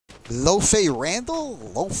Loafe Randall?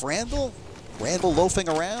 Loaf Randall? Randall loafing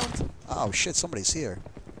around? Oh shit, somebody's here.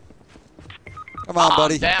 Come on,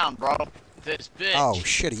 buddy. I'm down, bro. This bitch. Oh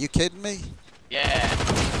shit, are you kidding me? Yeah.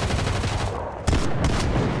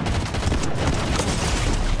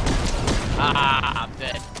 I'm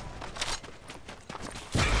dead.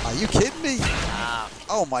 Are you kidding me?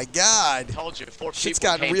 Oh my god. I told you, 4 Shit's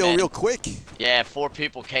people gotten came in. real quick. Yeah, 4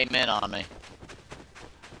 people came in on me.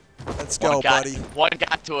 Let's go, buddy. One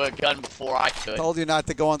got to a gun before I could. Told you not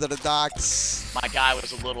to go under the docks. My guy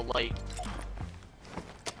was a little late.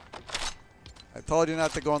 I told you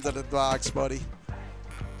not to go under the docks, buddy.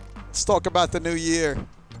 Let's talk about the new year.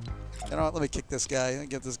 You know what? Let me kick this guy and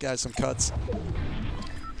give this guy some cuts.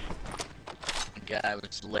 The guy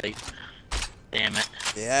was late. Damn it.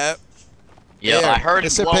 Yep. Yeah, I heard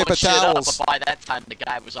him blowing paper shit towels. up, but by that time the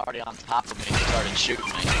guy was already on top of me and started shooting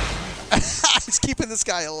me. He's keeping this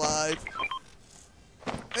guy alive.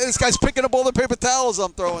 Hey, this guy's picking up all the paper towels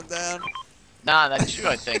I'm throwing down. Nah, that's you,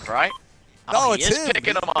 I think, right? No, he it's is him.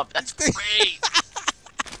 picking them up. That's great.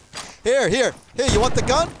 Here, you want the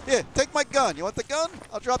gun? Here, take my gun. You want the gun?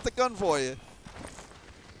 I'll drop the gun for you.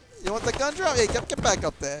 You want the gun drop? Hey, get back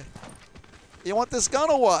up there. You want this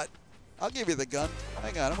gun or what? I'll give you the gun.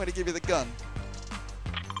 Hang on, I'm going to give you the gun.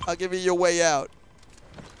 I'll give you your way out.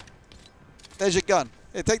 There's your gun.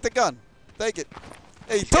 Hey, take the gun. Take it.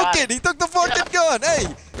 Hey, he took it. He took the fucking gun. Hey.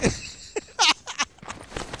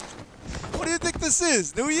 What do you think this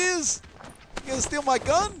is? New Year's? You gonna steal my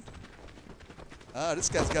gun? Ah, this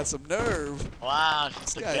guy's got some nerve. Wow,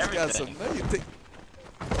 this guy's got some nerve.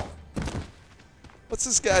 What's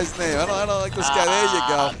this guy's name? I don't like this guy. There you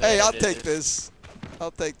go. Hey, I'll take this.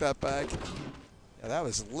 I'll take that back. Yeah, that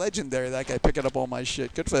was legendary, that guy picking up all my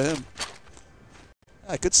shit. Good for him.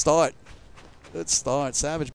 Ah, good start. Good start. Savage.